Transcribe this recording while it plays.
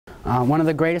One of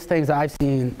the greatest things I've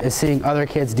seen is seeing other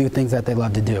kids do things that they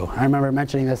love to do. I remember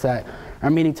mentioning this at our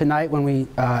meeting tonight when we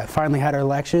finally had our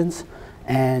elections,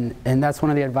 and that's one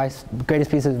of the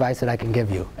greatest pieces of advice that I can give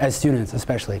you, as students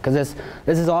especially, because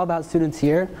this is all about students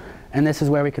here, and this is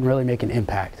where we can really make an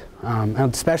impact. And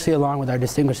especially along with our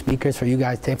distinguished speakers, for you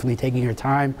guys definitely taking your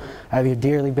time out of your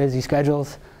dearly busy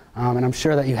schedules, and I'm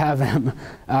sure that you have them.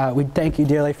 We thank you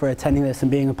dearly for attending this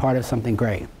and being a part of something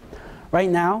great. Right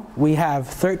now, we have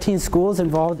 13 schools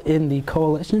involved in the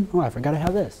coalition. Oh, I forgot I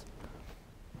have this.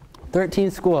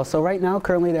 13 schools. So right now,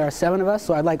 currently there are 7 of us,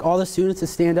 so I'd like all the students to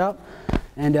stand up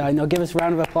and give us a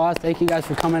round of applause. Thank you guys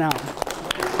for coming out.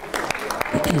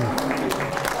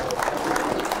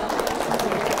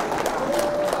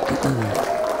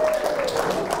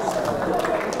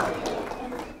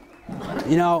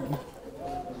 You know,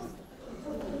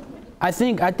 I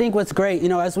think what's great, you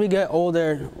know, as we get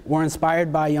older, we're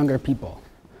inspired by younger people,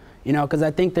 you know, because I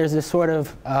think there's this sort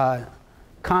of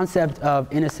concept of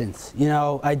innocence, you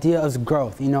know, idea of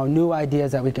growth, you know, new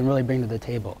ideas that we can really bring to the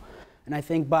table. And I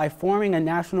think by forming a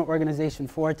national organization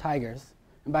for Tigers,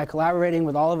 and by collaborating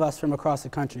with all of us from across the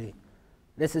country,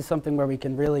 this is something where we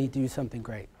can really do something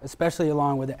great, especially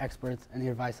along with the experts and the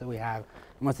advice that we have.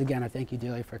 And once again, I thank you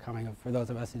dearly for coming, for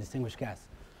those of us who distinguished guests.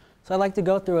 So I'd like to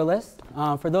go through a list.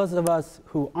 For those of us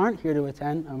who aren't here to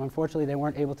attend, unfortunately they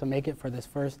weren't able to make it for this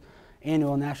first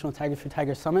annual National Tigers for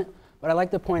Tigers Summit, but I'd like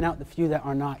to point out the few that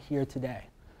are not here today.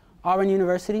 Auburn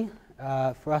University,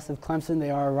 for us of Clemson,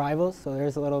 they are our rivals, so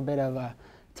there's a little bit of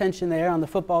tension there on the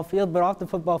football field, but off the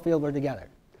football field we're together.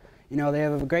 You know, they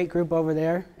have a great group over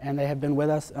there, and they have been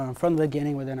with us from the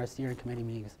beginning within our steering committee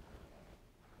meetings.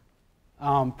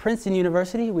 Princeton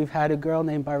University, we've had a girl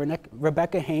named by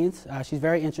Rebecca Haynes. She's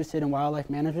very interested in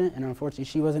wildlife management, and unfortunately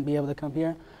she wasn't able to come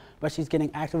here, but she's getting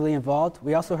actively involved.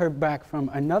 We also heard back from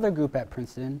another group at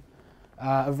Princeton,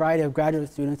 a variety of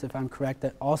graduate students, if I'm correct,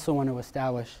 that also want to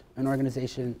establish an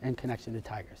organization in connection to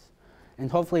Tigers. And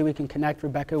hopefully we can connect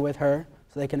Rebecca with her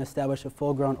so they can establish a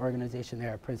full-grown organization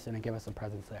there at Princeton and give us a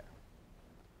presence there.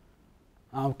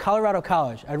 Colorado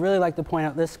College, I'd really like to point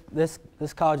out this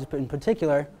college in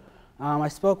particular. I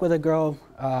spoke with a girl,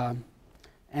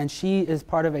 and she is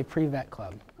part of a pre-vet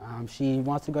club. She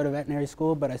wants to go to veterinary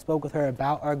school, but I spoke with her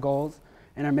about our goals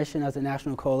and our mission as a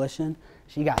national coalition.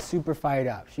 She got super fired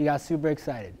up. She got super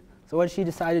excited. So what did she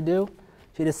decide to do?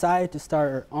 She decided to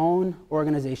start her own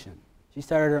organization. She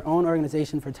started her own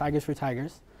organization for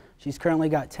Tigers. She's currently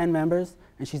got 10 members,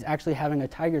 and she's actually having a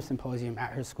Tiger Symposium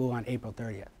at her school on April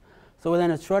 30th. So within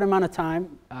a short amount of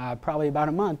time, probably about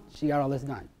a month, she got all this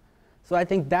done. So I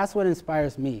think that's what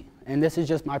inspires me, and this is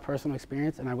just my personal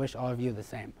experience, and I wish all of you the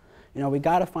same. You know, we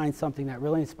got to find something that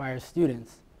really inspires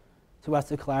students to us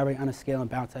to collaborate on a scale and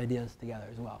bounce ideas together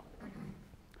as well.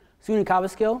 SUNY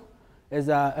Cobleskill is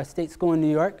a state school in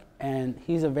New York, and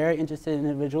he's a very interested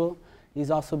individual. He's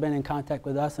also been in contact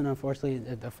with us, and unfortunately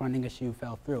the funding issue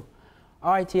fell through.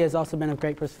 RIT has also been of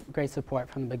great support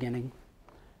from the beginning,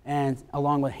 and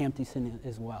along with Hampton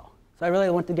as well. So I really,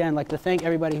 once again, like to thank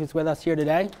everybody who's with us here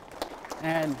today.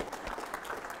 And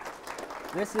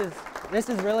this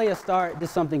is really a start to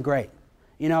something great.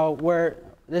 You know,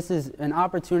 this is an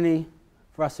opportunity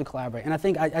for us to collaborate. And I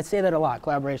think I say that a lot,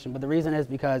 collaboration, but the reason is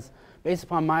because based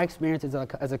upon my experience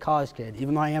as a college kid,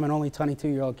 even though I am an only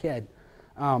 22-year-old kid,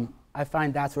 I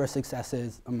find that's where success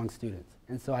is among students.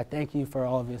 And so I thank you for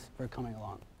all of this for coming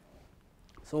along.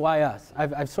 So why us?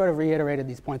 I've sort of reiterated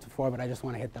these points before, but I just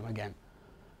want to hit them again.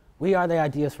 We are the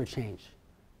ideas for change.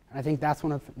 And I think that's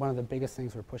one of the biggest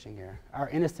things we're pushing here. Our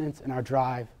innocence and our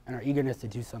drive and our eagerness to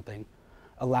do something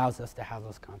allows us to have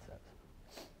those concepts.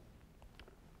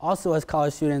 Also, as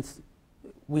college students,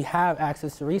 we have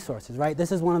access to resources, right?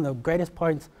 This is one of the greatest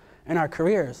points in our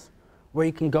careers where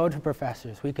you can go to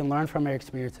professors, we can learn from their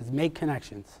experiences, make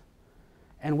connections.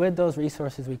 And with those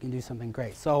resources, we can do something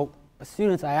great. So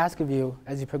students, I ask of you,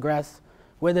 as you progress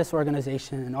with this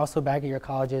organization and also back at your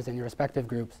colleges and your respective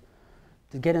groups,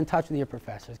 to get in touch with your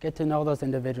professors, get to know those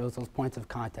individuals, those points of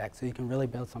contact, so you can really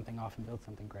build something off and build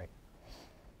something great.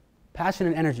 Passion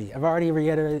and energy. I've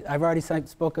already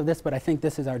spoke of this, but I think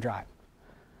this is our drive.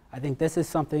 I think this is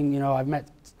something, you know, I've met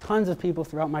tons of people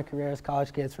throughout my career as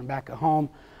college kids from back at home.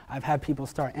 I've had people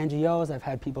start NGOs, I've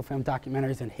had people film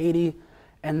documentaries in Haiti,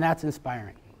 and that's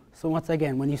inspiring. So once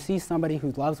again, when you see somebody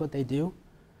who loves what they do,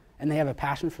 and they have a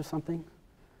passion for something,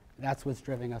 that's what's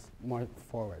driving us more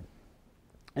forward.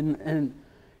 And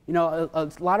you know, a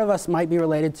lot of us might be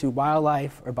related to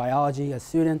wildlife or biology as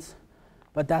students,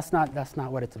 but that's not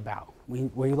what it's about.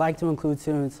 We like to include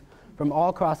students from all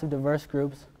across of diverse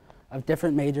groups, of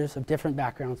different majors, of different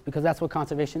backgrounds, because that's what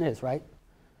conservation is, right?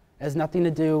 has nothing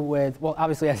to do with, well,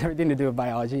 obviously it has everything to do with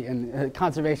biology and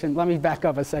conservation. Let me back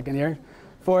up a second here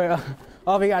for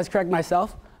all of you guys correct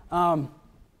myself.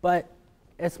 But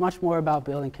it's much more about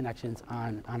building connections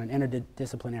on an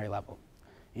interdisciplinary level.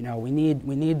 You know, we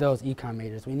need those econ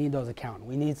majors, we need those accountants,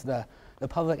 we need the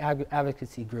public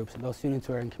advocacy groups and those students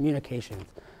who are in communications.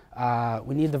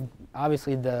 We need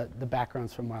obviously the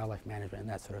backgrounds from wildlife management and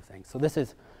that sort of thing. So this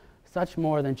is such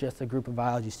more than just a group of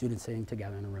biology students sitting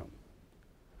together in a room.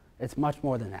 It's much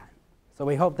more than that. So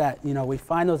we hope that, you know, we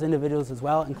find those individuals as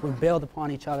well and can build upon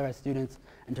each other as students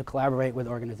and to collaborate with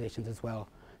organizations as well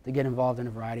to get involved in a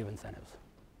variety of incentives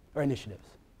or initiatives.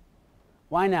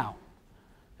 Why now?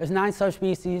 There's 9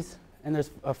 subspecies and there's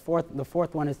the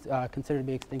fourth one is considered to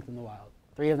be extinct in the wild.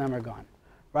 3 of them are gone,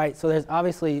 right? So there's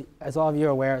obviously, as all of you are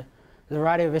aware, there's a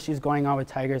variety of issues going on with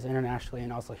tigers internationally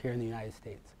and also here in the United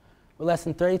States. With less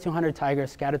than 3,200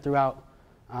 tigers scattered throughout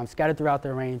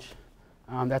their range,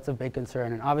 that's a big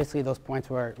concern, and obviously those points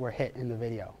were hit in the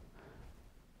video.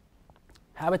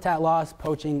 Habitat loss,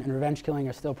 poaching, and revenge killing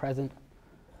are still present.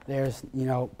 There's, you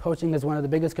know, poaching is one of the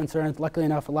biggest concerns. Luckily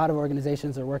enough, a lot of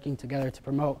organizations are working together to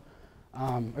promote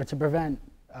or to prevent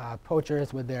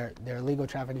poachers with their illegal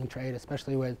trafficking trade,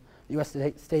 especially with the U.S.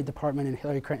 State Department and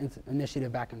Hillary Clinton's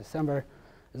initiative back in December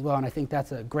as well, and I think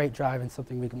that's a great drive and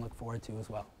something we can look forward to as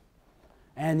well.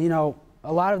 And, you know,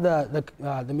 a lot of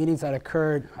the meetings that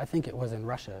occurred, I think it was in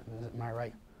Russia, am I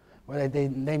right? Where they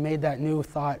made that new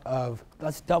thought of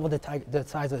let's double the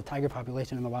size of the tiger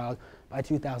population in the wild by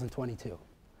 2022,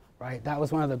 right? That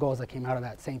was one of the goals that came out of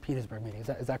that St. Petersburg meeting.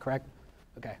 Is that correct?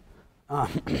 Okay.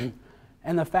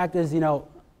 And the fact is, you know,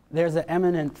 there's an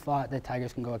imminent thought that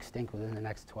tigers can go extinct within the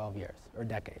next 12 years or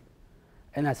decade,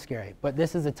 and that's scary. But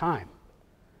this is a time.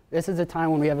 This is a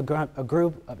time when we have a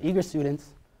group of eager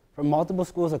students from multiple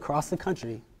schools across the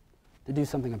country to do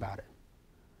something about it.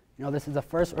 You know, this is the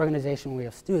first organization where we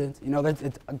have students. You know,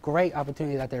 it's a great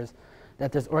opportunity that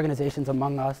there's organizations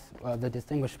among us, the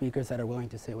distinguished speakers that are willing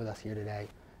to sit with us here today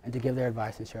and to give their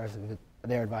advice and share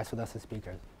their advice with us as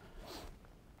speakers.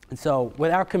 And so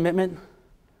with our commitment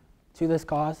to this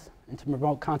cause and to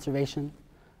promote conservation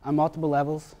on multiple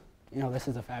levels, you know, this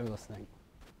is a fabulous thing.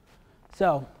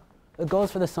 So the goals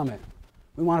for the summit.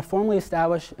 We want to formally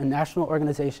establish a national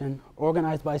organization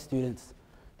organized by students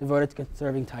devoted to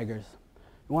conserving tigers.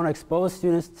 We want to expose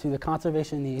students to the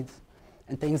conservation needs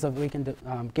and things that we can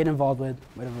get involved with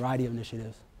a variety of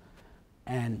initiatives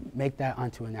and make that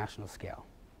onto a national scale.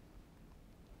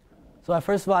 So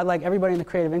first of all, I'd like everybody in the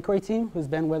Creative Inquiry team who's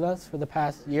been with us for the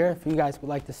past year, if you guys would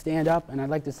like to stand up, and I'd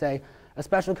like to say a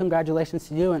special congratulations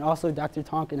to you and also Dr.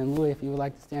 Tonkin and Louis if you would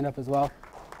like to stand up as well.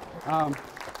 And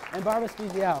Barbara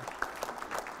Spezial.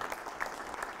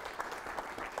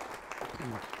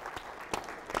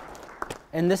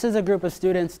 And this is a group of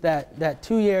students that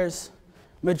 2 years,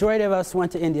 majority of us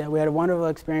went to India. We had a wonderful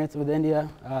experience with India,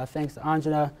 thanks to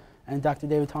Anjana and Dr.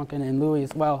 David Tonkin and Louis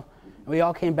as well. And we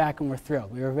all came back and were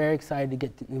thrilled. We were very excited to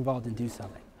get involved and do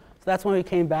something. So that's when we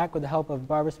came back with the help of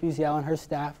Barbara Spezial and her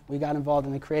staff. We got involved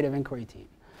in the Creative Inquiry team.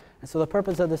 And so the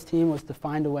purpose of this team was to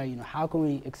find a way, you know, how can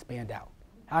we expand out?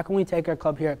 How can we take our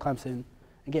club here at Clemson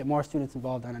and get more students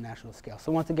involved on a national scale?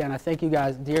 So once again, I thank you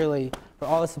guys dearly for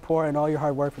all the support and all your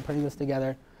hard work for putting this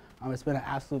together. It's been an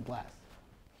absolute blast.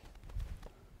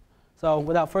 So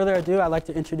without further ado, I'd like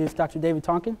to introduce Dr. David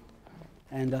Tonkin.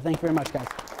 And thank you very much, guys.